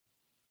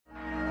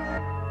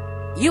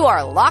You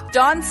are Locked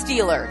On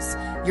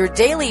Steelers, your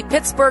daily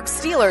Pittsburgh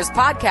Steelers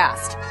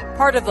podcast,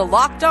 part of the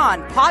Locked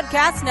On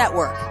Podcast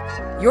Network,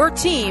 your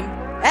team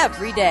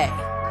every day.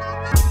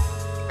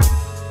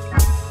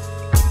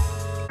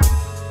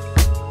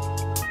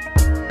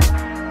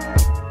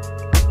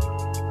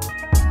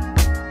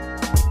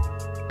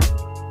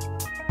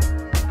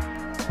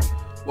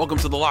 Welcome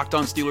to the Locked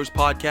On Steelers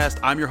podcast.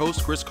 I'm your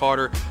host, Chris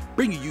Carter,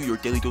 bringing you your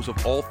daily dose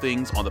of all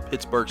things on the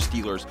Pittsburgh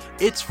Steelers.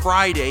 It's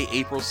Friday,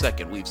 April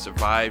 2nd. We've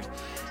survived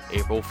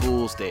April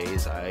Fool's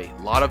Days. A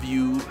lot of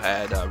you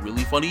had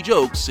really funny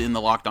jokes in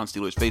the Locked On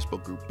Steelers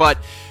Facebook group, but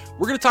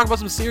we're going to talk about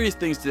some serious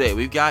things today.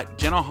 We've got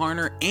Jenna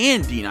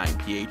and Dean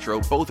Pietro,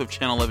 both of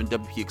Channel 11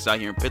 WPXI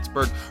here in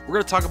Pittsburgh. We're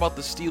going to talk about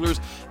the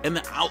Steelers and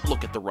the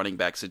outlook at the running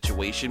back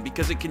situation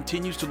because it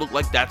continues to look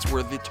like that's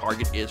where the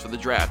target is for the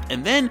draft.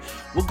 And then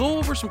we'll go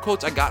over some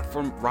quotes I got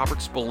from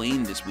Robert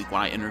Spillane this week when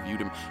I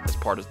interviewed him as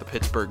part of the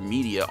Pittsburgh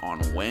media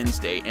on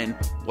Wednesday, and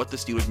what the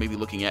Steelers may be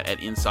looking at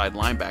inside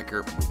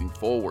linebacker moving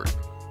forward,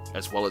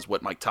 as well as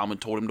what Mike Tomlin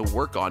told him to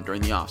work on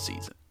during the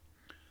offseason.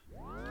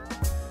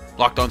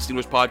 Locked On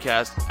Steelers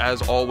podcast,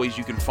 as always,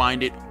 you can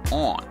find it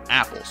on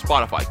Apple,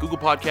 Spotify, Google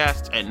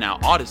Podcasts, and now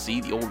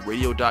Odyssey, the old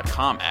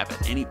radio.com app,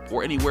 at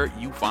anywhere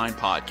you find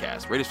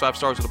podcasts. Rate us 5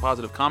 stars with a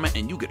positive comment,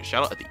 and you get a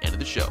shout out at the end of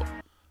the show.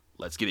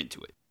 Let's get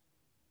into it.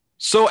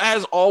 So,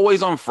 as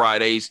always on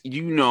Fridays,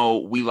 you know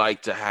we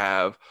like to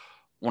have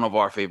one of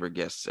our favorite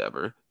guests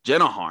ever,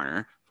 Jenna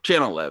Harner,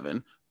 Channel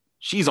 11.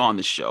 She's on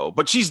the show,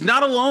 but she's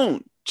not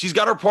alone. She's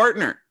got her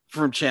partner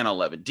from Channel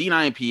 11,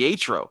 Dean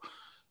Pietro.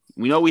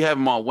 We know we have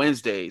him on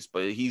Wednesdays,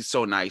 but he's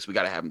so nice, we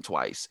got to have him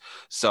twice.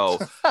 So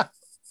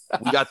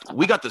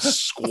we got the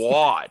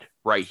squad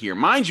right here.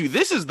 Mind you,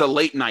 this is the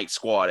late night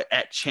squad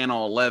at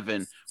Channel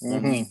 11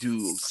 when we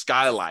do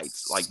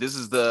skylights. Like this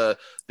is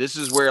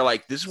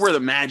where the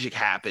magic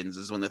happens,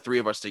 is when the three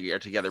of us are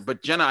together.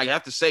 But Jenna, I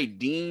have to say,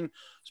 Dean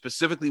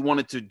specifically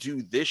wanted to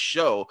do this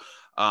show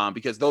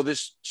because though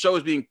this show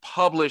is being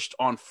published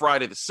on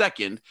Friday the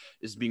 2nd,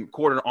 is being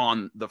recorded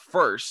on the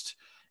 1st.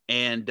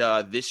 And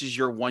this is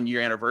your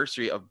 1-year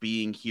anniversary of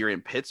being here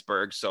in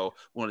Pittsburgh. So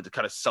wanted to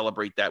kind of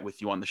celebrate that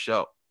with you on the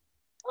show.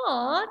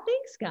 Aw,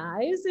 thanks,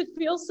 guys. It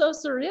feels so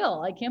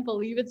surreal. I can't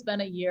believe it's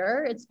been a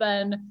year. It's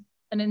been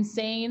an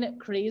insane,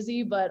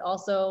 crazy, but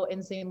also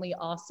insanely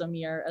awesome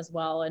year as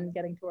well. And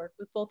getting to work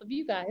with both of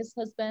you guys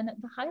has been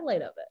the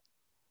highlight of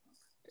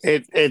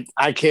it.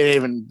 I can't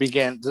even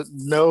begin to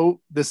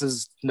know. This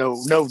is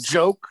no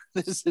joke.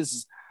 This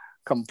is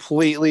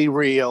completely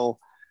real.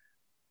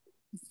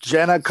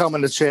 Jenna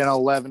coming to Channel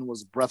 11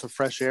 was a breath of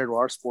fresh air to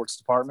our sports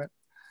department.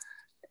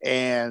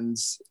 And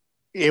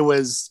it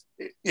was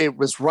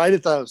right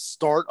at the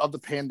start of the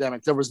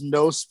pandemic. There was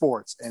no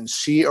sports, and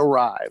she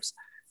arrives.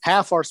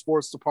 Half our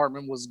sports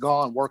department was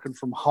gone working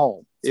from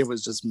home. It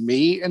was just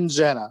me and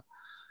Jenna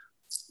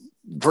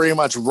pretty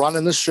much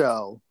running the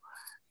show.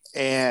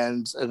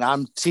 And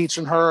I'm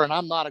teaching her, and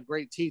I'm not a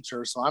great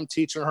teacher, so I'm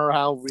teaching her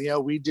how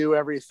we do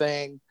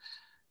everything.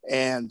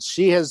 And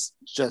she has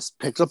just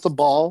picked up the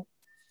ball,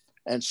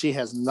 and she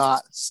has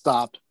not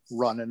stopped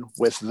running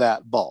with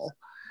that ball.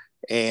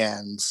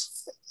 And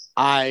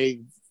I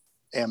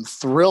am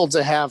thrilled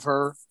to have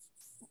her,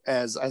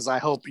 as I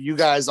hope you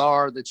guys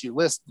are, that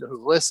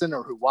who listen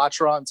or who watch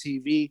her on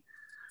TV.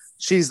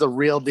 She's the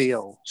real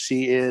deal.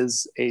 She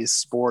is a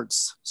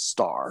sports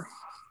star.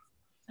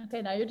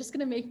 Okay, now you're just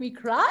going to make me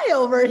cry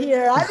over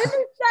here. I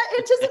didn't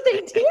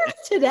anticipate tears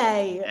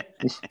today.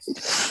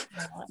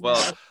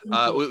 Well,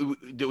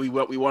 we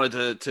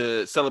wanted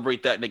to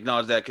celebrate that and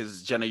acknowledge that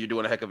because, Jenna, you're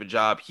doing a heck of a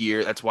job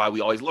here. That's why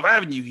we always love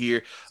having you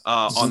here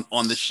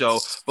on the show.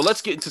 But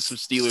let's get into some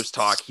Steelers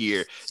talk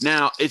here.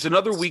 Now, it's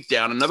another week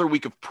down, another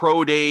week of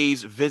pro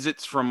days,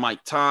 visits from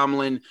Mike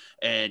Tomlin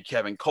and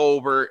Kevin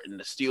Colbert, and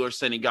the Steelers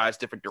sending guys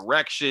different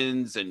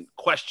directions and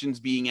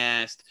questions being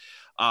asked.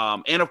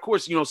 And of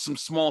course, some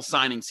small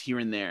signings here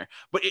and there,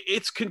 but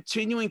it's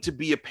continuing to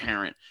be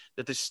apparent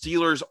that the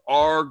Steelers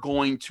are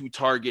going to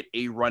target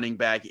a running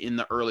back in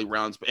the early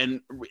rounds.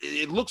 And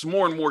it looks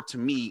more and more to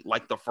me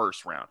like the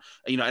first round,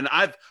 and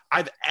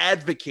I've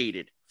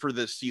advocated for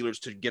the Steelers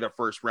to get a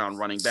first round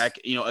running back,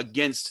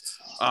 against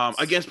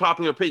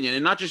popular opinion,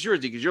 and not just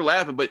yours, because you're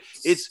laughing, but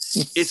it's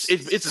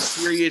a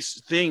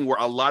serious thing where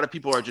a lot of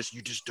people are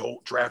you just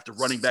don't draft a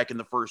running back in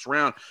the first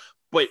round.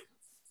 But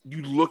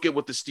you look at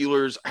what the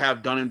Steelers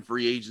have done in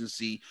free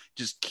agency,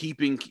 just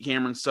keeping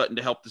Cameron Sutton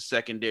to help the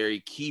secondary,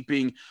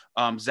 keeping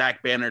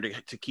Zach Banner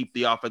to keep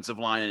the offensive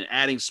line, and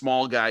adding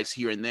small guys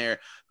here and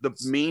there. The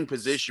main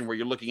position where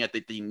you're looking at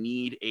that they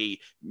need a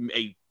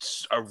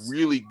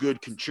really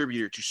good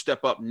contributor to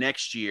step up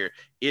next year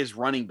is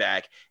running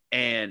back.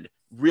 And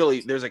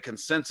really, there's a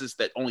consensus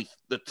that only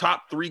the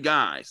top 3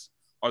 guys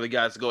are the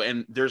guys to go.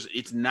 And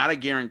it's not a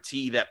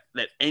guarantee that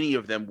any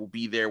of them will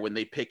be there when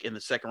they pick in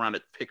the second round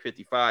at pick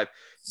 55.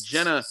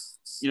 Jenna,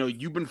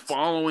 you've been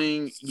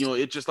following,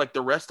 it just like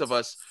the rest of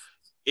us.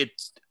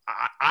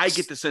 I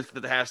get the sense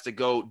that it has to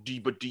go.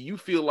 But do you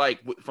feel like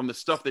from the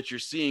stuff that you're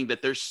seeing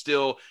that there's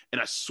still an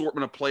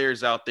assortment of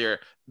players out there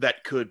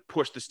that could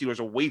push the Steelers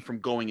away from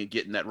going and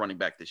getting that running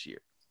back this year?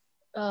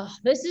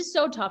 This is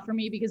so tough for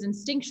me because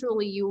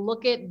instinctually you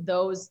look at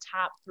those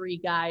top three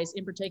guys,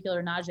 in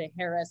particular Najee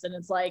Harris, and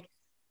it's like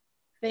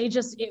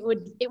it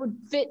would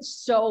fit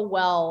so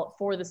well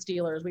for the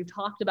Steelers. We've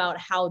talked about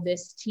how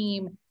this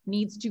team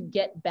needs to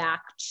get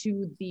back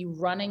to the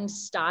running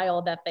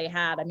style that they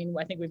had. I mean,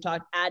 I think we've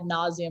talked ad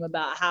nauseum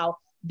about how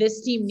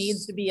this team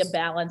needs to be a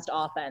balanced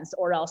offense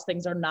or else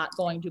things are not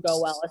going to go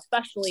well,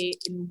 especially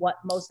in what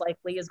most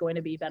likely is going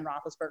to be Ben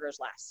Roethlisberger's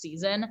last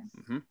season.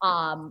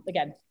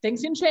 Again,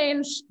 things can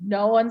change.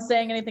 No one's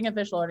saying anything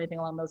official or anything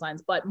along those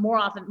lines, but more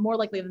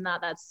likely than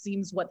not, that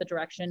seems what the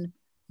direction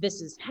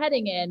this is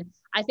heading in.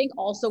 I think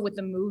also with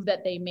the move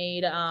that they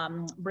made,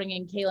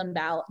 bringing Kalen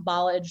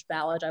Ballage, I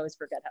always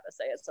forget how to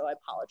say it, so I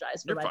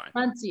apologize for my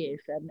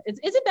pronunciation. Is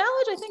it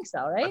Ballage? I think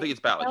so, right? I think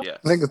it's Ballage, yeah.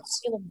 I think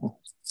it's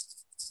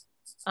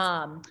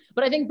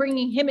but I think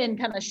bringing him in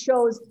kind of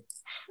shows,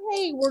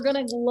 hey, we're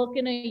going to look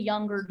in a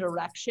younger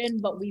direction,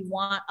 but we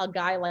want a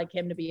guy like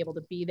him to be able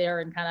to be there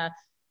and kind of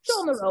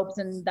show him the ropes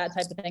and that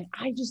type of thing.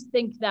 I just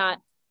think that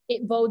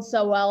it bodes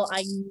so well.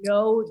 I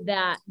know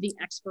that the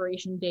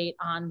expiration date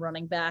on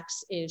running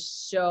backs is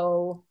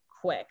so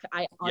quick.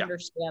 I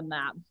understand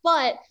that,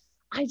 but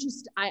I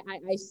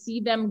see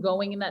them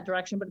going in that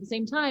direction. But at the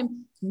same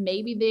time,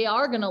 maybe they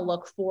are going to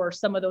look for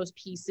some of those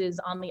pieces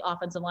on the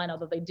offensive line,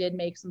 although they did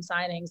make some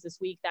signings this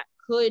week that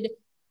could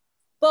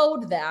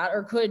bode that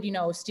or could,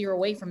 steer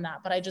away from that.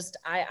 But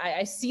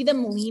I see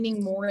them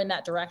leaning more in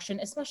that direction,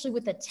 especially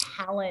with the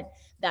talent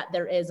that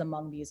there is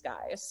among these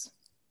guys.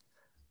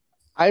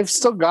 I've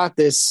still got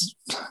this,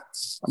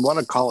 I want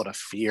to call it a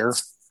fear.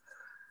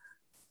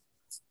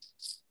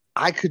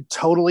 I could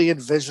totally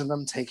envision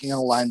them taking a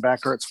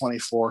linebacker at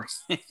 24.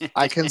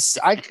 I can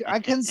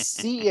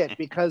see it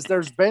because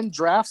there's been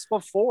drafts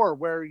before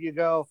where you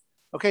go,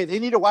 okay, they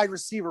need a wide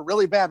receiver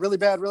really bad.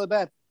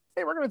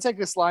 Hey, we're going to take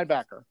this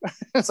linebacker.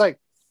 It's like,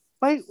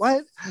 wait,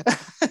 what?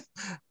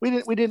 we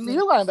didn't need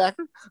a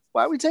linebacker.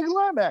 Why are we taking a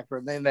linebacker?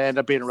 And then they end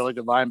up being a really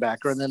good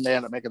linebacker, and then they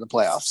end up making the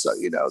playoffs. So,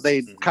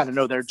 they kind of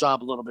know their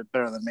job a little bit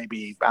better than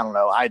maybe, I don't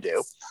know, I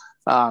do.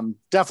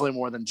 Definitely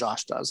more than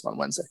Josh does on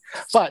Wednesday.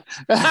 But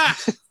I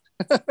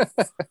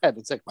had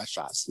to take my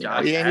shots. He's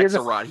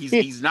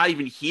not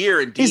even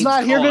here. And he's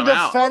not here to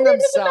defend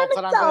himself,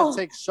 and I'm going to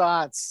take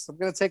shots. I'm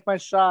going to take my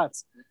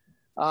shots.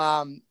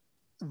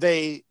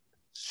 They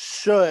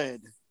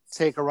should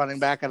take a running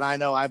back, and I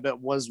know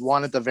was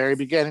one at the very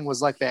beginning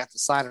was like they have to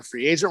sign a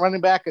free agent running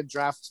back and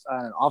draft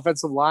an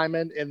offensive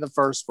lineman in the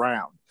first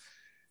round.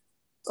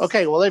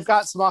 Okay, well, they've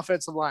got some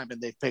offensive linemen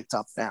they've picked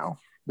up now.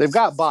 They've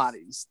got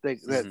bodies that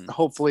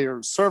hopefully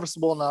are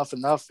serviceable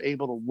enough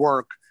able to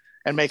work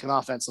and make an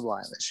offensive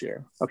line this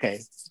year.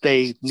 Okay,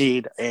 they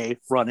need a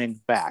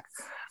running back.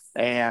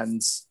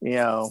 And,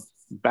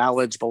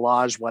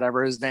 Ballage,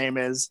 whatever his name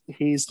is,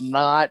 he's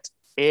not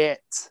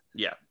it.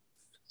 Yeah.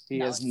 He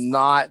is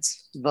not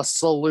the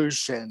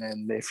solution.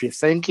 And if you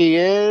think he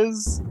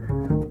is,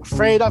 I'm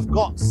afraid I've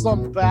got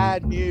some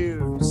bad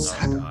news.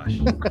 Oh gosh.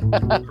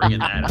 Bringing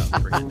that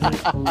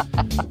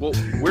up. Well,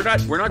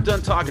 we're not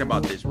done talking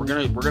about this. We're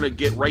gonna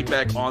get right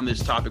back on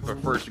this topic, but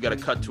first we got to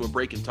cut to a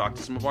break and talk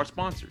to some of our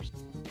sponsors.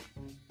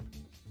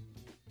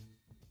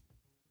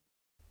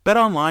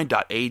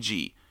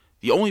 BetOnline.ag,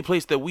 the only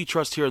place that we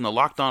trust here in the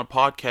Locked On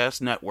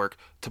Podcast Network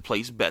to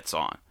place bets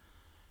on.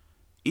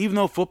 Even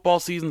though football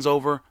season's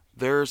over,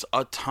 there's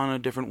a ton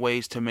of different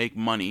ways to make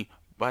money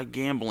by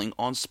gambling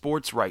on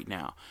sports right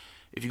now.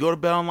 If you go to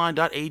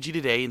betonline.ag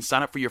today and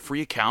sign up for your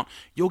free account,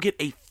 you'll get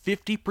a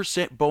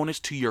 50% bonus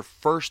to your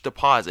first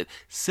deposit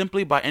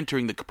simply by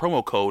entering the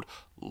promo code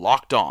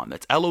Locked On.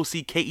 That's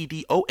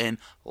LOCKEDON,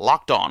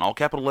 Locked On, all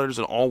capital letters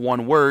and all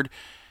one word,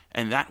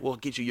 and that will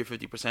get you your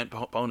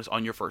 50% bonus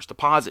on your first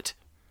deposit.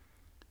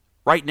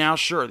 Right now,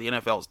 sure, the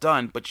NFL's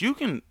done, but you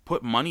can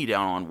put money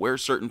down on where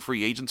certain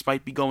free agents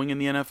might be going in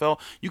the NFL.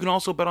 You can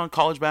also bet on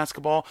college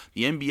basketball,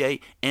 the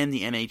NBA, and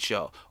the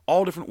NHL.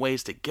 All different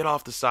ways to get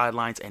off the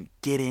sidelines and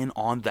get in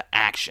on the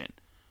action.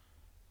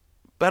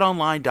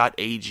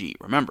 BetOnline.ag.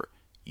 Remember,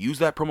 use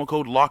that promo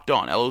code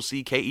LOCKEDON,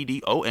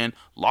 LOCKEDON,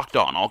 Locked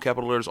On, all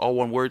capital letters, all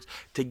one words,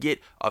 to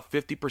get a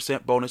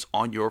 50% bonus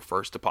on your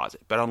first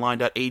deposit.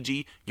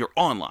 BetOnline.ag, your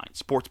online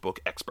sportsbook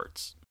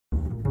experts.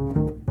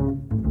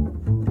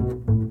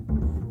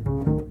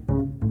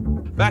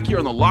 Back here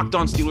on the Locked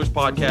On Steelers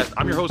podcast,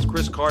 I'm your host,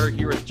 Chris Carter,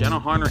 here with Jenna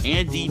Harner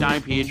and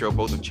Dean Pietro,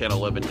 both of Channel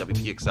 11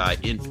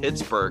 WPXI in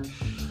Pittsburgh.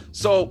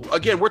 So,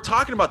 again, we're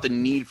talking about the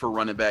need for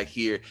running back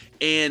here.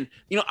 And,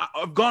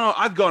 I've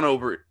gone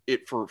over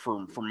it for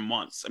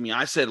months. I mean,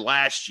 I said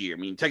last year,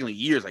 technically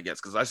years, I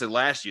guess, because I said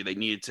last year they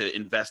needed to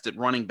invest at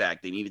running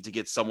back. They needed to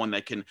get someone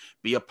that can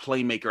be a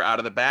playmaker out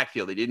of the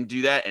backfield. They didn't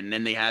do that, and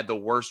then they had the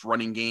worst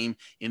running game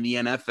in the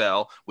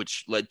NFL,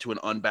 which led to an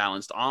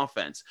unbalanced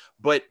offense.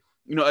 But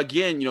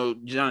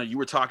Jenna, you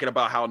were talking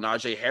about how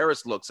Najee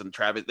Harris looks and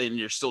Travis, then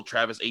you're still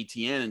Travis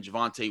Etienne and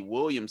Javonte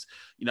Williams.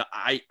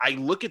 I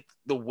look at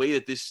the way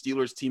that this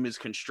Steelers team is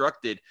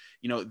constructed.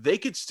 They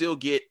could still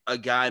get a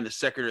guy in the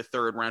second or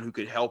third round who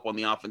could help on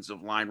the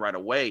offensive line right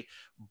away.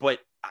 But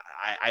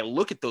I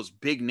look at those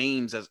big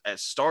names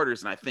as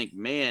starters, and I think,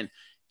 man,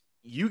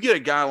 you get a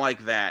guy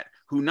like that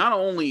who not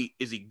only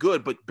is he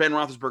good, but Ben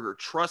Roethlisberger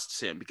trusts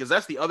him, because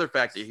that's the other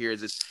factor here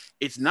is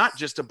it's not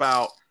just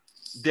about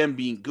them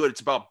being good. It's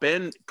about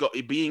Ben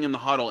being in the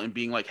huddle and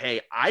being like,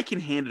 hey, I can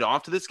hand it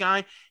off to this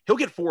guy. He'll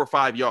get 4 or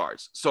 5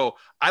 yards. So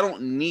I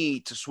don't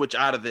need to switch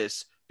out of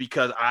this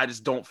because I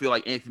just don't feel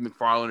like Anthony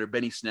McFarland or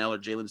Benny Snell or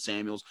Jalen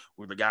Samuels,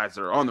 or the guys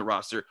that are on the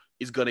roster,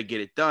 is going to get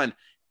it done.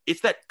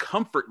 It's that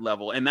comfort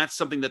level. And that's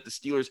something that the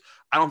Steelers,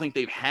 I don't think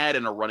they've had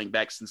in a running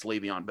back since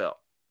Le'Veon Bell.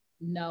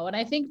 No. And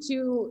I think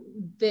too,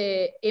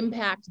 the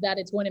impact that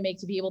it's going to make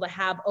to be able to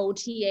have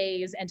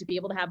OTAs and to be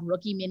able to have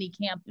rookie mini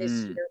camp this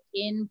year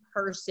in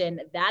person,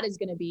 that is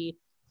going to be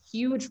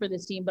huge for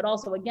this team. But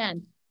also,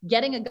 again,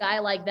 getting a guy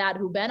like that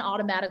who Ben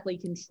automatically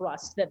can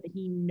trust, that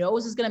he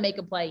knows is going to make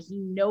a play. He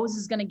knows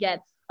is going to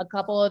get a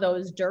couple of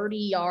those dirty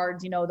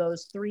yards,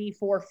 those 3,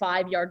 4,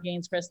 5 yard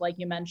gains, Chris, like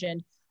you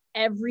mentioned.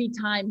 Every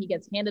time he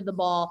gets handed the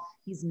ball,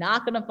 he's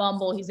not going to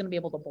fumble. He's going to be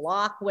able to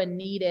block when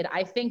needed.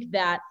 I think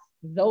that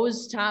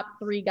those top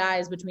 3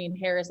 guys between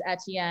Harris,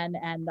 Etienne,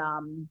 and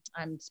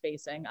I'm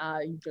spacing.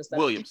 You just said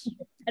Williams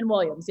and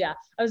Williams. Yeah,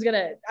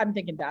 I'm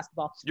thinking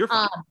basketball. You're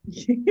fine.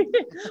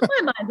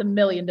 My mind's a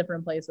million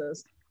different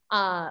places.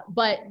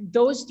 But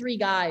those 3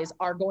 guys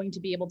are going to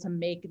be able to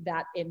make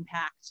that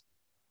impact,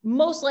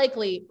 most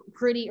likely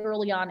pretty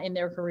early on in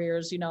their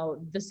careers.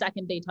 The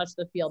second they touch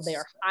the field, they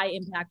are high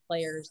impact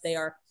players. They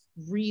are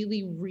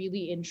really,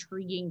 really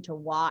intriguing to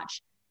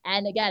watch.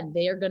 And again,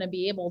 they are going to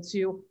be able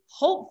to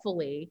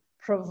hopefully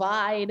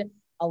provide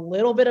a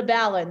little bit of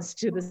balance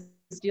to the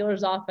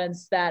Steelers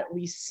offense that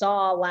we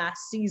saw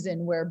last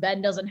season, where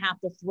Ben doesn't have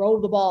to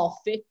throw the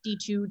ball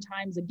 52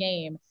 times a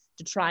game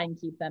to try and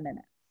keep them in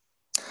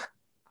it.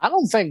 I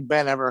don't think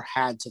Ben ever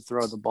had to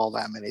throw the ball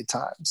that many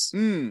times.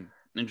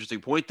 Interesting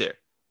point there.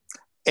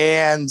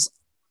 And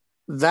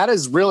that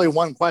is really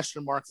one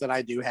question mark that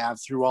I do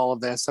have through all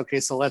of this. Okay,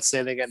 so let's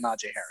say they get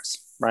Najee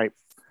Harris, right?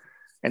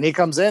 And he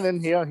comes in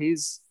and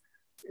is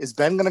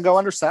Ben going to go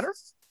under center?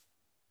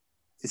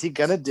 Is he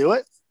going to do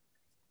it?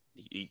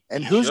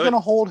 And who's going to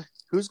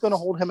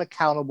hold him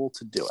accountable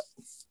to do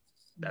it?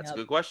 That's a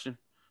good question.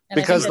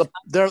 Because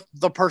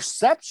the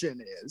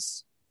perception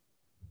is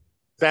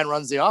Ben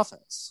runs the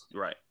offense.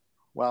 Right.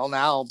 Well,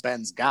 now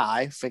Ben's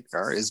guy,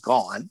 Fichtner, is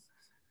gone.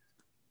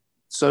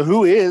 So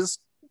who is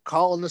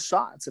calling the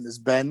shots? And is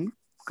Ben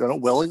going to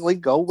willingly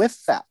go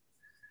with that?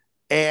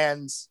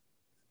 And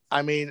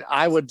I mean,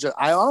 I would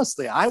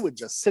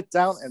just sit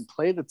down and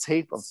play the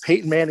tape of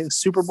Peyton Manning's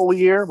Super Bowl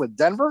year with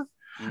Denver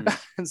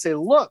and say,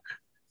 look,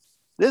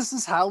 this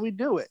is how we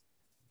do it.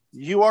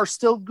 You are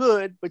still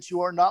good, but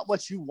you are not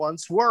what you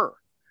once were.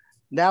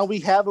 Now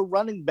we have a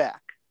running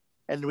back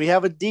and we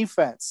have a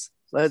defense.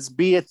 Let's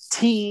be a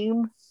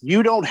team.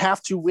 You don't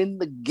have to win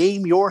the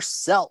game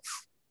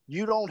yourself.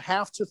 You don't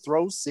have to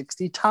throw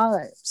 60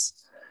 times.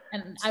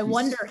 And I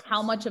wonder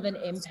how much of an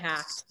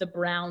impact the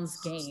Browns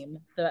game,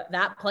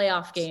 that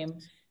playoff game,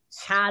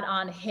 had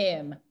on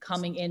him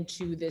coming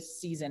into this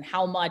season.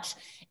 How much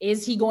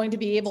is he going to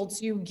be able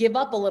to give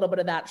up a little bit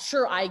of that?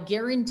 Sure, I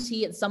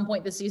guarantee at some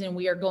point this season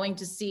we are going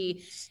to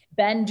see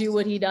Ben do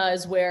what he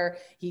does, where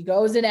he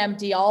goes in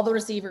empty, all the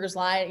receivers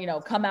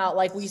come out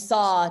like we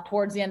saw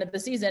towards the end of the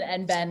season,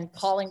 and Ben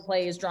calling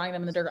plays, drawing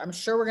them in the dirt. I'm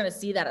sure we're going to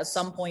see that at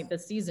some point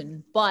this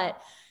season.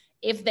 But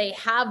if they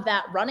have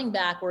that running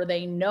back where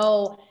they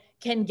know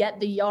can get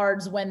the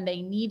yards when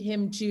they need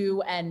him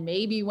to, and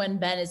maybe when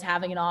Ben is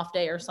having an off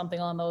day or something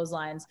along those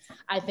lines,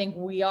 I think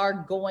we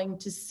are going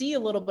to see a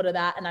little bit of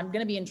that. And I'm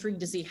going to be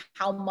intrigued to see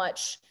how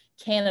much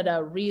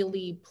Canada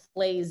really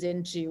plays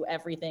into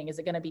everything. Is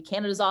it going to be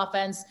Canada's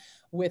offense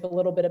with a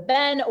little bit of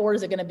Ben, or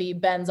is it going to be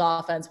Ben's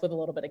offense with a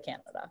little bit of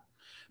Canada?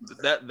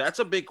 That's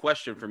a big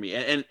question for me.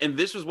 And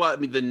this was what,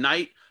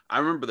 I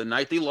remember the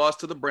night they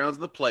lost to the Browns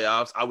in the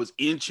playoffs. I was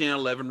in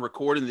Channel 11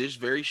 recording this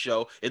very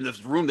show in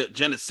this room that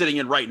Jen is sitting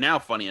in right now,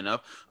 funny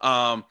enough.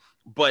 And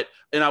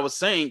I was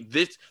saying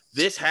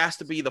this has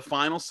to be the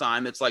final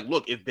sign that's like,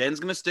 look, if Ben's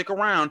going to stick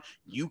around,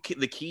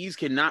 the keys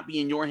cannot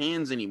be in your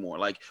hands anymore.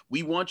 Like,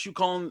 we want you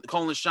calling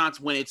the shots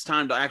when it's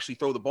time to actually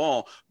throw the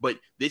ball, but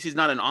this is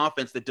not an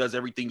offense that does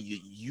everything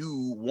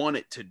you want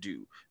it to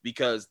do.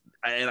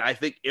 And I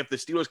think if the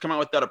Steelers come out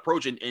with that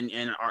approach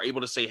and are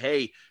able to say,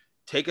 hey,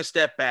 take a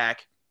step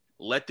back,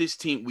 let this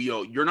team,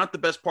 you're not the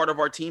best part of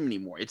our team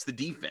anymore. It's the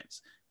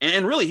defense.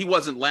 And really, he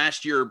wasn't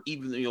last year,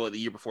 even the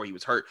year before he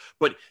was hurt.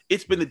 But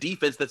it's been the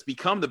defense that's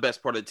become the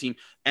best part of the team.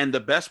 And the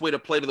best way to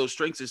play to those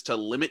strengths is to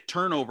limit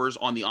turnovers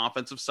on the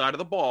offensive side of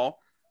the ball,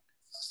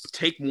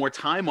 take more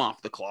time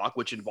off the clock,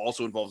 which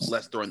also involves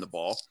less throwing the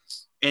ball,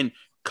 and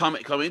come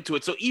into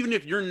it. So even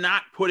if you're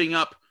not putting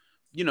up,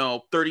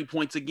 30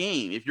 points a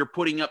game, if you're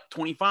putting up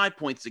 25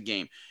 points a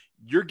game,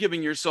 you're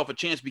giving yourself a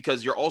chance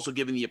because you're also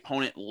giving the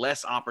opponent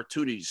less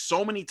opportunities.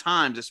 So many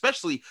times,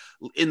 especially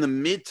in the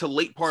mid to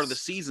late part of the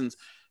seasons,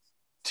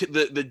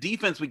 the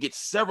defense would get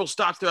several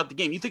stops throughout the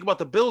game. You think about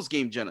the Bills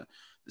game, Jenna.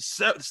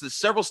 The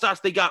several stops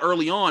they got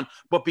early on,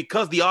 but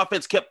because the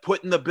offense kept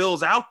putting the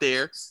Bills out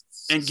there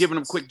and giving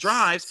them quick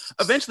drives,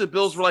 eventually the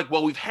Bills were like,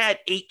 well, we've had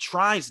 8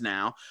 tries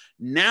now.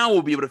 Now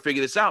we'll be able to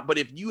figure this out. But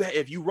if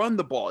you run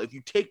the ball, if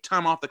you take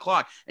time off the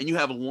clock and you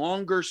have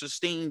longer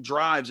sustained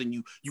drives and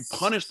you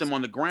punish them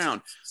on the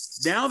ground,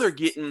 now they're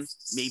getting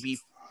maybe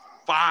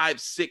 5,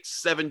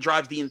 6, 7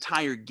 drives the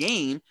entire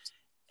game.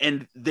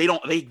 And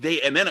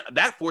and then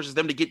that forces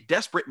them to get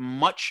desperate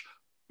much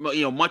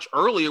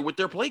earlier with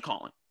their play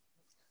calling.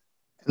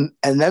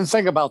 And then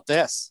think about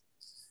this.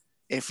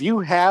 If you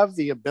have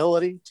the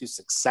ability to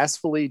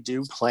successfully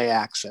do play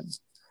action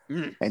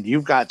and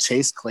you've got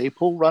Chase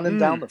Claypool running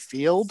down the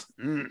field,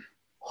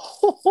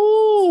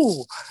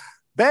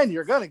 Ben,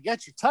 you're going to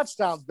get your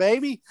touchdown,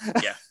 baby.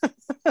 Yeah.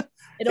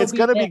 It's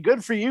going to be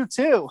good for you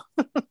too.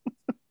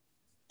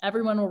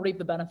 Everyone will reap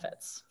the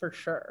benefits for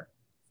sure.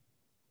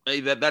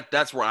 Hey,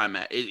 that's where I'm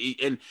at.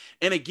 And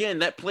again,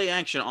 that play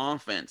action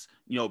offense,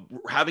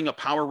 having a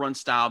power run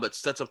style that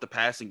sets up the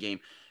passing game,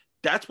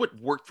 that's what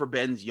worked for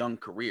Ben's young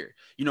career.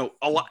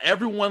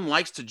 Everyone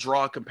likes to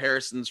draw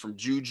comparisons from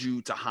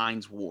Juju to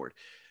Hines Ward.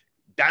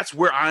 That's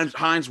where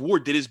Hines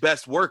Ward did his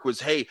best work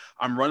was, hey,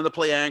 I'm running the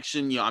play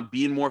action. I'm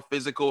being more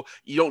physical.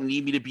 You don't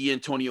need me to be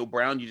Antonio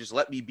Brown. You just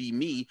let me be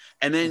me.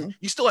 And then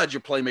you still had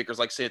your playmakers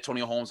like, say,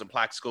 Antonio Holmes and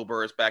Plaxico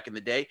Burress back in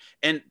the day.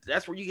 And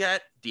that's where you got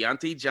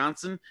Deontay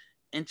Johnson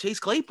and Chase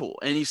Claypool.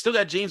 And you still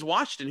got James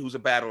Washington, who's a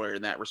battler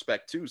in that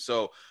respect too.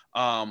 So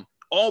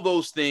all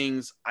those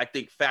things, I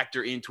think,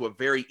 factor into a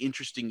very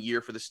interesting year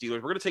for the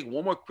Steelers. We're going to take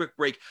one more quick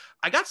break.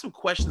 I got some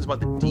questions about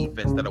the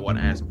defense that I want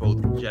to ask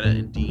both Jenna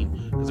and Dean,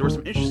 because there were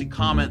some interesting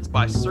comments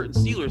by certain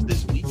Steelers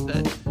this week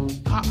that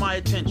caught my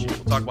attention.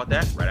 We'll talk about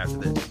that right after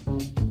this.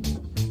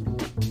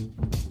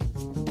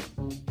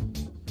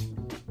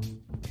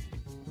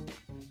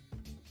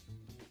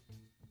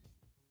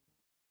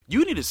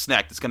 You need a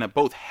snack that's going to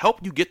both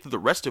help you get through the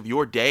rest of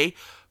your day,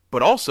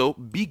 but also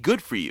be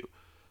good for you.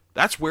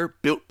 That's where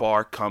Built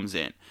Bar comes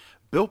in.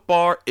 Built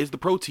Bar is the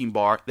protein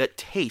bar that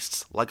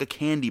tastes like a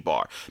candy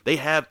bar. They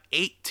have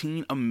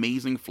 18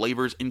 amazing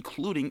flavors,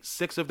 including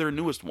 6 of their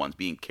newest ones,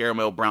 being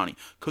caramel brownie,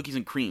 cookies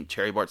and cream,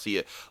 cherry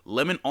barcia,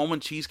 lemon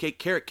almond cheesecake,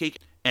 carrot cake,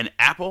 and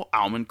apple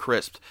almond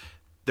crisps.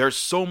 There's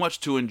so much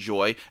to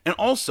enjoy, and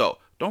also,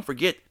 don't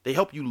forget, they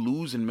help you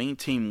lose and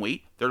maintain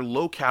weight. They're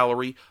low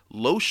calorie,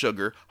 low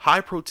sugar,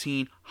 high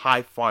protein,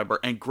 high fiber,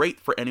 and great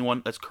for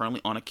anyone that's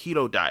currently on a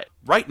keto diet.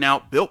 Right now,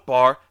 Built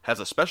Bar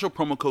has a special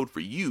promo code for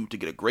you to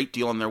get a great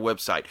deal on their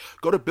website.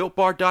 Go to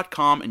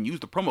BuiltBar.com and use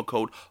the promo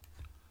code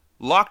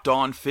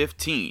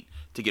LOCKEDON15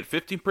 to get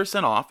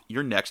 15% off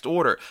your next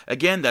order.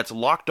 Again, that's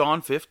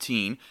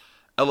LOCKEDON15,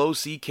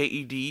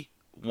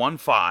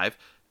 LOCKED15,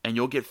 and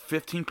you'll get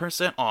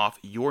 15% off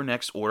your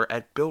next order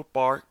at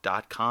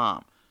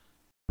BuiltBar.com.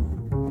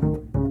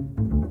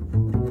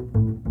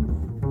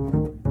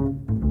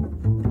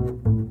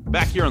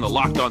 Back here on the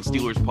Locked On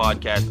Steelers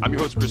podcast, I'm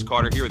your host, Chris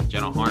Carter, here with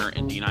Jenna Harner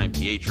and Dean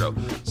Pietro.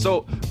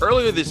 So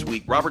earlier this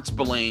week, Robert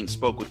Spillane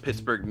spoke with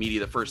Pittsburgh media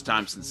the first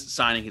time since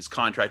signing his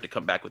contract to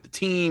come back with the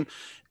team.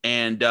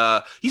 And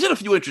he said a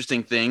few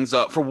interesting things.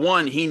 For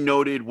one, he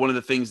noted one of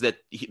the things that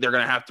they're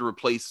going to have to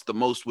replace the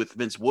most with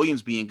Vince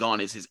Williams being gone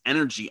is his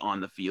energy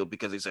on the field,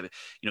 because they said,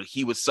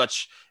 he was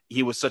such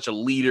a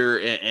leader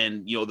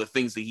and the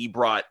things that he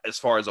brought as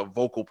far as a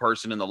vocal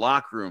person in the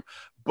locker room.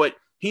 But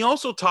he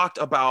also talked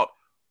about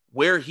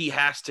where he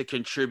has to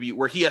contribute,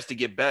 where he has to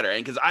get better.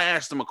 And because I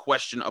asked him a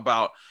question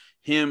about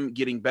him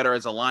getting better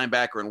as a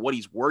linebacker and what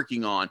he's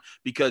working on,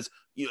 because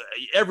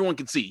everyone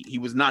can see he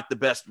was not the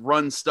best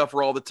run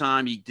stuffer all the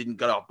time. He didn't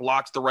get off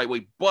blocks the right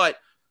way. But,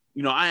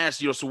 I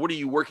asked, so what are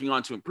you working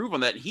on to improve on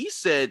that? He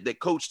said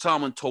that Coach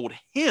Tomlin told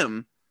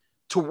him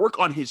to work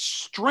on his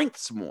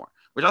strengths more,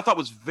 which I thought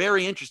was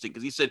very interesting,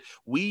 because he said,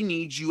 we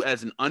need you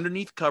as an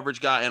underneath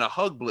coverage guy and a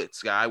hug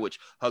blitz guy, which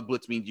hug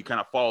blitz means you kind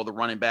of follow the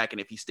running back, and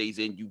if he stays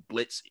in, you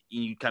blitz,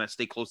 and you kind of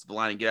stay close to the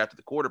line and get after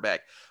the quarterback.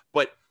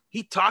 But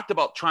he talked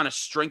about trying to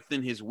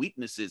strengthen his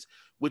weaknesses,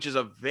 which is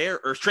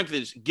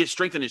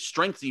strengthen his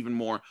strengths even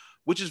more,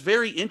 which is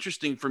very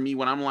interesting for me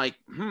when I'm like,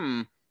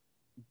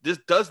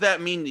 does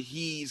that mean that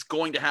he's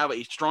going to have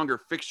a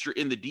stronger fixture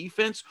in the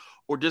defense?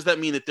 Or does that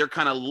mean that they're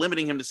kind of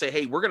limiting him to say,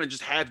 hey, we're going to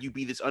just have you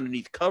be this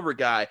underneath cover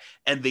guy,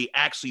 and they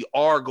actually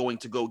are going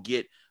to go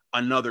get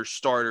another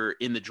starter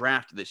in the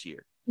draft this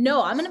year?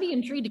 No, I'm going to be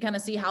intrigued to kind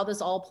of see how this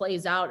all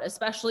plays out,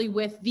 especially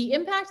with the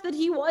impact that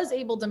he was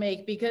able to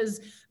make, because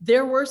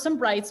there were some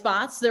bright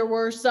spots. There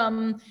were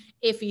some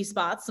iffy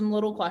spots, some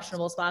little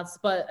questionable spots.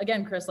 But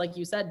again, Chris, like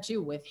you said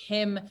too, with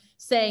him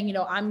saying,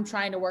 I'm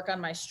trying to work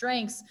on my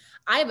strengths,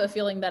 I have a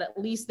feeling that at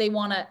least they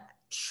want to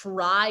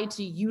try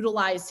to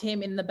utilize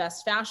him in the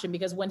best fashion,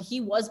 because when he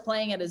was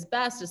playing at his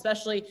best,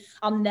 especially,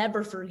 I'll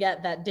never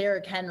forget that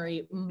Derrick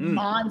Henry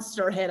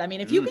monster hit. I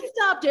mean, if you can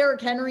stop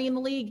Derrick Henry in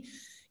the league,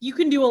 you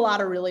can do a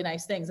lot of really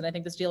nice things. And I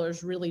think the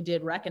Steelers really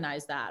did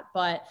recognize that.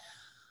 But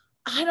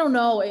I don't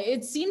know.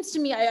 It seems to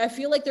me, I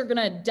feel like they're going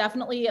to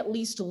definitely at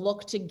least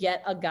look to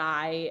get a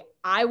guy.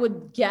 I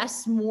would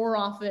guess more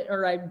often,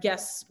 or I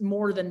guess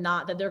more than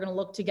not, that they're going to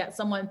look to get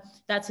someone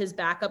that's his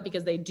backup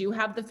because they do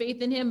have the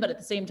faith in him. But at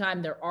the same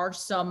time, there are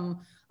a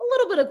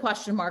little bit of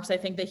question marks. I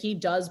think that he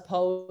does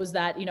pose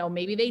that,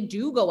 maybe they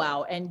do go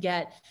out and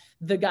get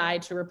the guy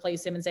to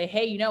replace him and say,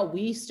 hey,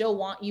 we still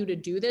want you to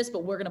do this,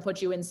 but we're going to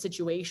put you in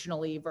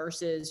situationally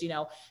versus,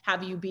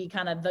 have you be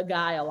kind of the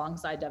guy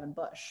alongside Devin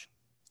Bush.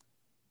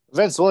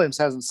 Vince Williams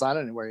hasn't signed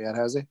anywhere yet,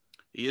 has he?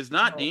 He is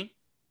not, Dean.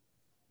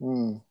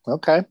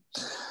 Okay.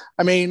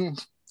 I mean,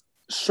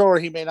 sure,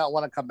 he may not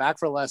want to come back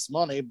for less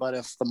money, but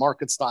if the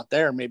market's not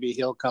there, maybe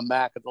he'll come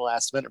back at the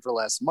last minute for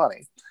less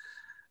money.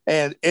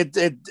 And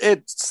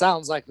it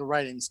sounds like the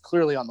writing's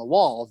clearly on the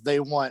wall.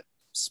 They want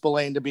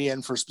Spillane to be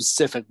in for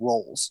specific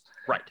roles.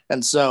 Right.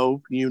 And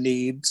so you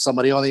need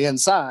somebody on the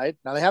inside.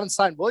 Now, they haven't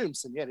signed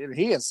Williamson yet.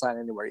 He hasn't signed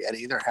anywhere yet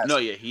either.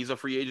 He's a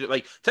free agent.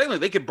 Like, technically,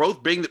 they could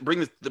both bring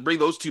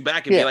those two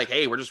back and be like,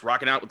 hey, we're just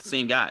rocking out with the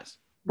same guys.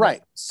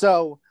 Right.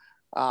 So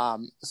I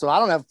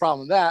don't have a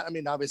problem with that. I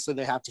mean, obviously,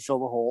 they have to fill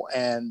the hole.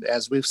 And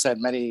as we've said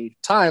many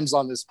times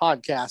on this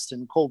podcast,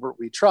 in Colbert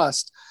We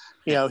Trust,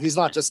 he's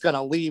not just going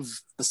to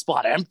leave the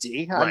spot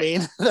empty. Right. I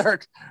mean,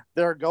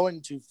 they're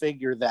going to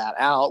figure that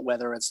out,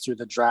 whether it's through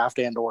the draft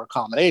and or a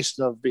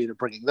combination of either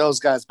bringing those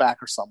guys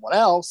back or someone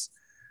else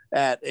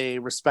at a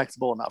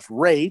respectable enough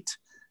rate.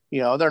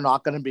 They're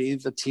not going to be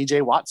the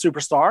TJ Watt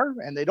superstar,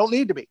 and they don't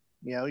need to be.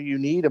 You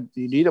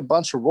need a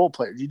bunch of role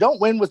players. You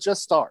don't win with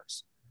just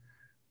stars.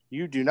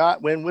 You do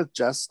not win with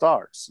just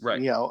stars.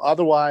 Right.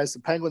 Otherwise the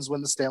Penguins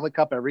win the Stanley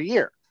Cup every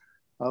year.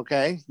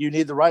 Okay. You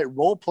need the right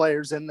role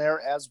players in there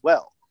as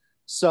well.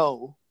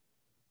 So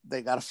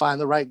they got to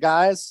find the right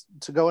guys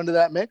to go into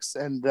that mix,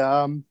 and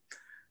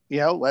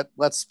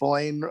let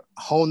Spillane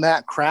hone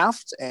that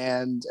craft,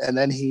 and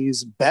then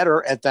he's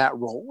better at that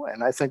role,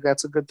 and I think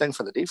that's a good thing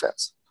for the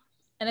defense.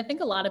 And I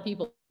think a lot of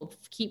people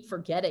keep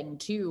forgetting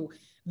too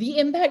the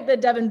impact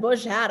that Devin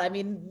Bush had. I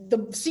mean,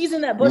 the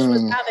season that Bush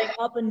was having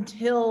up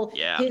until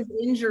his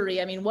injury.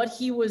 I mean, what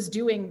he was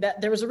doing, that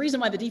there was a reason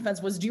why the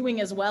defense was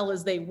doing as well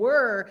as they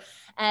were.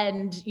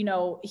 And,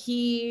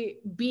 he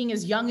being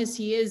as young as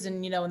he is,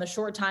 and, in the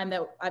short time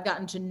that I've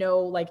gotten to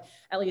know, like,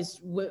 at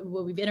least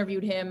we've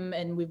interviewed him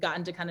and we've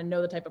gotten to kind of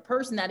know the type of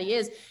person that he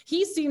is,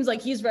 he seems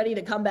like he's ready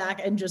to come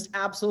back and just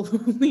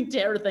absolutely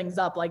tear things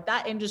up. Like,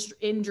 that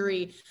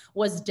injury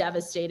was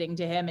devastating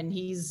to him, and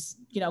he's,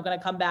 going to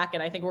come back.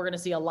 And I think we're going to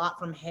see a lot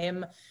from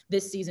him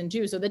this season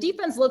too. So the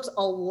defense looks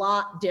a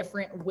lot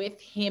different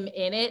with him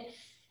in it.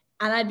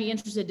 And I'd be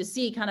interested to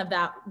see kind of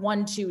that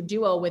 1-2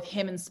 duo with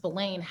him and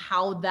Spillane,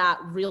 how that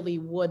really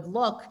would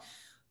look.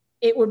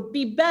 It would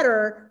be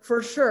better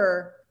for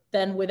sure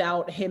than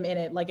without him in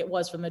it, like it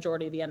was for the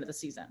majority of the end of the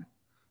season.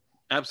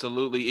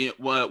 Absolutely.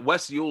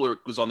 Wes Euler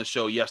was on the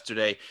show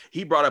yesterday.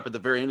 He brought up at the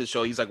very end of the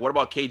show, he's like, what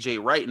about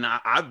KJ Wright? And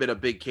I've been a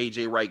big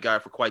KJ Wright guy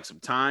for quite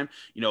some time,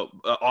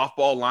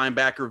 off-ball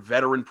linebacker,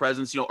 veteran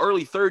presence,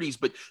 early 30s,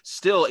 but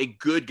still a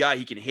good guy.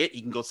 He can hit,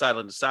 he can go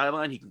sideline to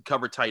sideline, he can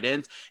cover tight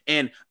ends.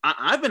 And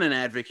I've been an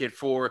advocate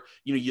for,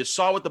 you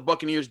saw what the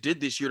Buccaneers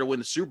did this year to win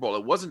the Super Bowl.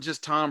 It wasn't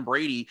just Tom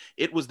Brady,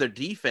 it was their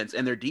defense,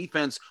 and their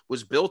defense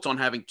was built on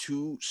having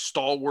two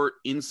stalwart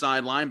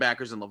inside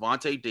linebackers in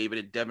Levante David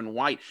and Devin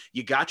White.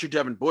 You got your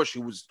Devin Bush,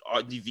 who was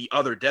the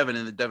other Devin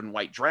in the Devin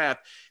White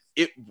draft.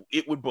 It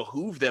would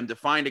behoove them to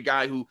find a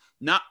guy who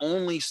not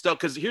only stuff,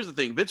 because here's the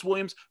thing, Vince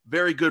Williams,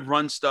 very good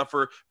run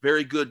stuffer,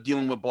 very good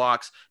dealing with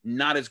blocks,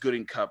 not as good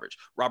in coverage.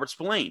 Robert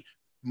Spillane,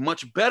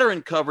 much better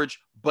in coverage,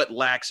 but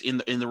lacks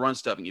in the run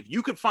stuffing. If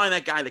you could find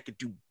that guy that could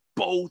do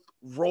both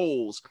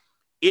roles,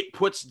 it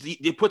puts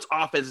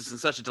offenses in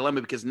such a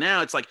dilemma, because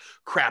now it's like,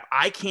 crap,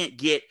 I can't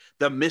get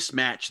the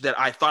mismatch that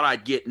I thought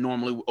I'd get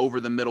normally over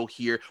the middle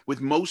here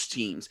with most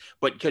teams.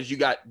 But because you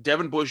got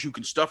Devin Bush, who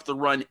can stuff the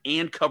run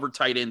and cover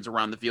tight ends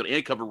around the field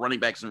and cover running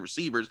backs and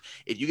receivers,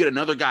 if you get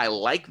another guy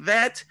like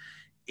that,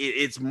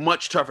 it's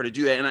much tougher to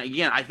do that. And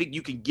again, I think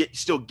you can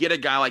still get a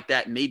guy like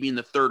that maybe in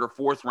the third or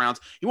fourth rounds.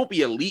 He won't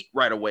be elite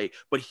right away,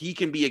 but he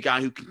can be a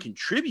guy who can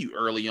contribute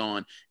early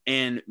on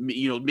and,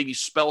 maybe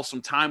spell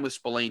some time with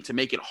Spillane to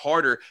make it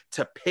harder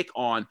to pick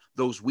on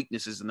those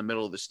weaknesses in the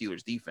middle of the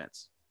Steelers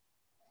defense.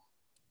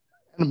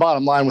 And the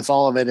bottom line with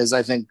all of it is,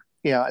 I think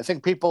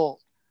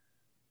people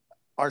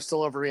are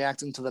still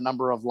overreacting to the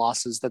number of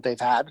losses that they've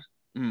had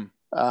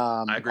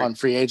I agree. On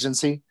free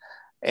agency.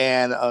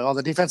 And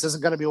the defense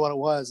isn't going to be what it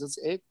was.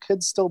 It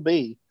could still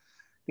be,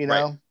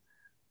 Right.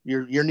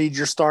 You need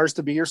your stars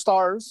to be your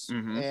stars,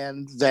 Mm-hmm.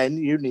 and then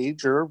you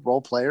need your role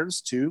players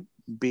to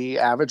be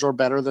average or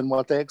better than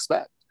what they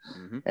expect,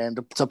 and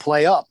to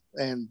play up.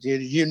 And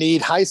you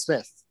need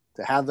Highsmith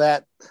to have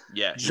that.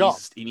 Yeah, jump.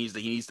 He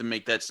needs to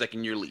make that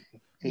second year leap.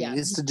 He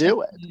needs to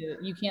do it.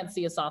 You can't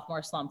see a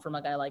sophomore slump from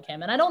a guy like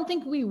him, and I don't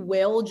think we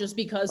will, just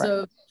because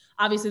of.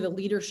 obviously the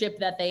leadership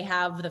that they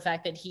have, the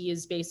fact that he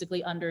is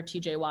basically under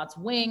TJ Watt's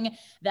wing,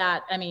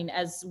 that, I mean,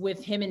 as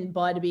with him and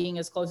Bud being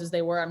as close as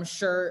they were, I'm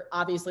sure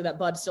obviously that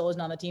Bud still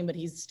isn't on the team, but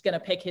he's going to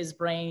pick his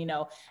brain,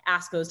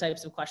 ask those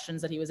types of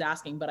questions that he was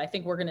asking. But I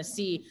think we're going to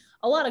see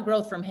a lot of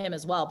growth from him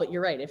as well. But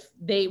you're right.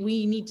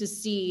 We need to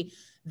see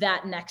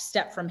that next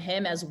step from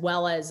him, as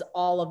well as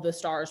all of the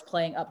stars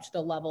playing up to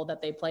the level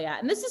that they play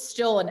at. And this is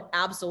still an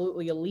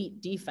absolutely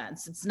elite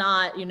defense. It's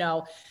not,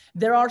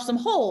 there are some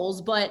holes,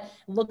 but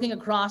looking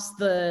across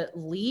the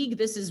league,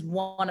 this is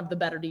one of the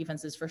better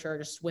defenses for sure,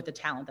 just with the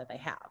talent that they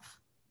have.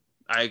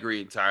 I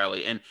agree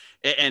entirely. And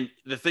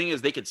the thing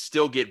is, they could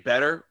still get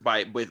better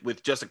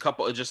with just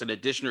an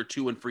addition or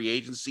two in free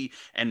agency.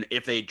 And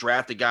if they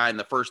draft a guy in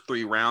the first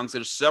 3 rounds,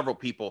 there's several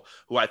people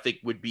who I think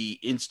would be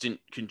instant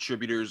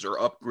contributors or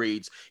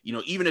upgrades,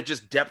 even at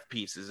just depth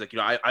pieces. Like,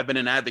 I've been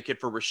an advocate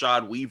for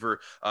Rashad Weaver,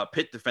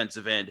 Pitt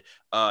defensive end.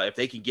 If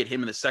they can get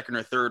him in the second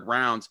or third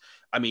rounds,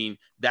 I mean,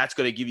 that's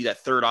going to give you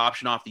that third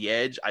option off the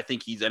edge. I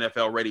think he's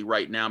NFL ready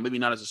right now. Maybe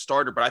not as a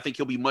starter, but I think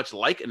he'll be much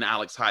like an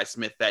Alex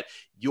Highsmith, that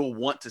you'll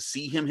want to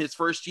see him his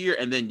first year,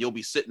 and then you'll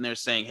be sitting there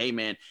saying, hey,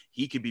 man,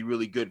 he could be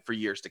really good for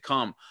years to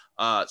come.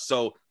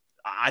 So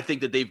I think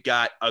that they've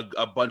got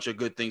a bunch of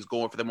good things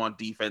going for them on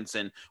defense,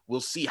 and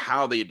we'll see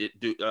how they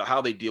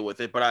deal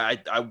with it. But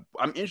I'm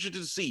interested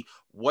to see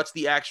what's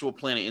the actual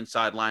plan of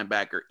inside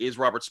linebacker. Is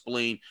Robert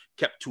Spillane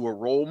kept to a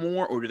role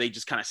more, or do they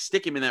just kind of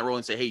stick him in that role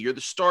and say, hey, you're the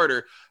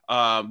starter,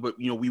 but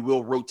we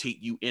will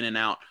rotate you in and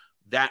out?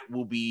 That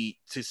will be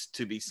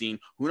to be seen.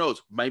 Who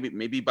knows?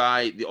 Maybe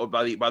by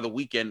the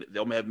weekend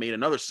they'll have made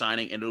another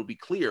signing and it'll be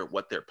clear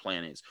what their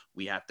plan is.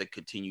 We have to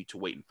continue to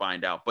wait and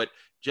find out. But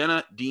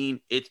Jenna, Dean,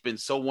 it's been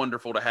so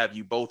wonderful to have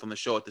you both on the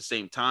show at the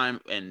same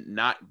time, and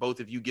not both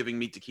of you giving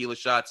me tequila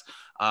shots.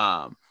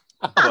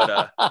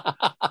 But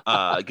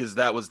because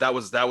that was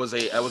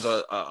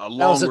a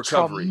long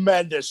recovery.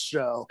 Tremendous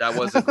show. That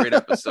was a great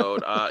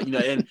episode.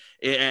 And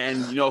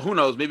who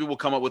knows, maybe we'll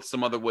come up with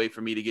some other way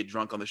for me to get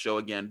drunk on the show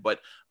again. But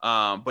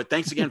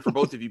thanks again for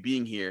both of you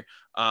being here.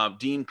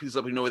 Dean, please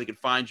let me know where they can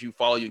find you,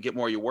 follow you, and get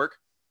more of your work.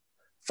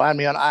 Find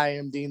me on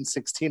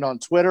IamDean16 on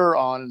Twitter.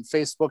 On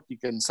Facebook, you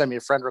can send me a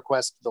friend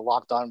request to the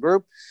Locked On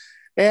group.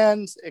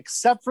 And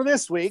except for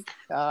this week,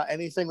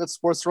 anything that's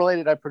sports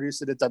related, I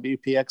produce it at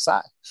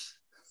WPXI.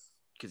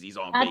 Because he's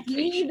on That's vacation.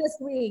 me this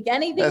week.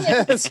 Anything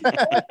that's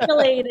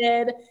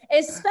related,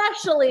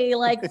 especially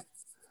like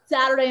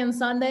Saturday and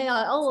Sunday,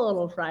 a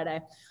little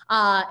Friday,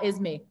 is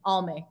me,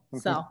 all me.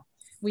 So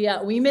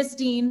we miss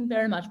Dean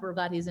very much. We're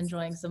glad he's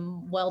enjoying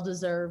some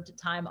well-deserved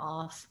time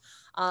off.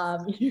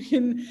 You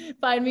can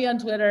find me on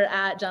Twitter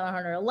at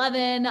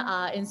JennaHarner11,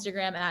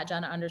 Instagram at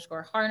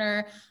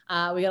Jenna_Harner.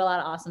 We got a lot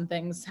of awesome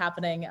things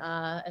happening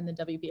in the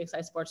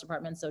WPXI sports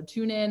department, so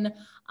tune in.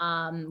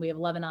 We have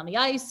 11 on the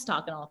Ice,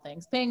 talking all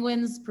things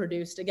Penguins,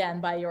 produced again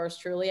by yours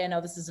truly. I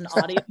know this is an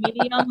audio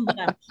medium, but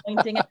I'm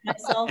pointing at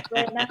myself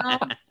right now.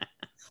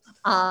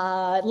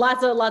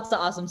 Lots of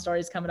awesome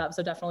stories coming up,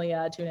 so definitely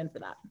look in for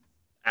that.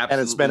 Absolutely.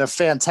 And it's been a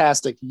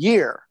fantastic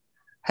year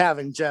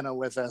having Jenna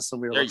with us,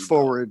 and we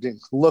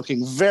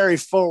looking very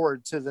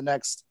forward to the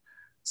next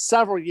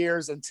several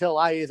years until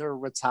I either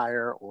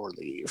retire or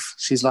leave.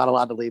 She's not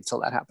allowed to leave till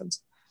that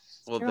happens.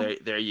 Well,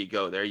 there you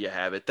go. There you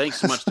have it.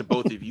 Thanks so much to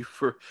both of you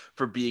for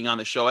being on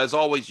the show. As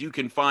always, you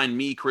can find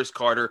me, Chris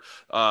Carter,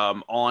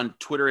 on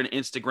Twitter and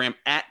Instagram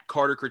at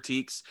Carter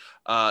Critiques.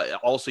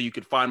 Also, you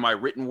can find my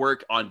written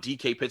work on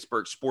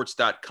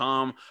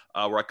DKPittsburghSports.com,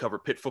 where I cover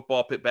Pitt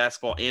football, Pitt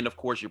basketball, and of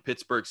course your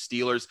Pittsburgh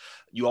Steelers.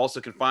 You also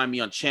can find me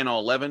on Channel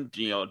 11,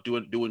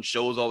 doing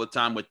shows all the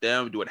time with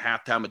them, doing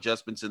halftime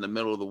adjustments in the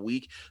middle of the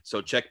week.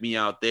 So check me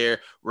out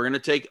there. We're gonna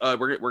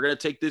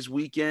take this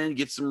weekend,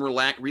 get some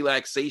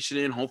relaxation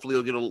in. Hopefully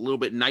it'll get a little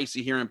bit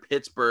nicer here in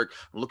Pittsburgh.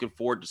 I'm looking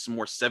forward to some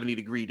more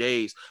 70-degree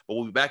days. But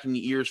we'll be back in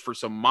the ears for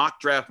some Mock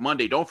Draft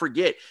Monday. Don't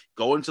forget,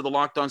 go into the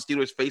Locked On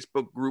Steelers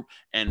Facebook group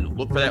and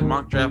look for that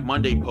Mock Draft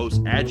Monday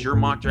post. Add your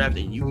mock draft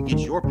and you can get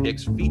your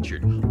picks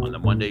featured on the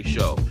Monday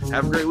show.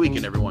 Have a great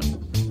weekend,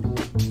 everyone.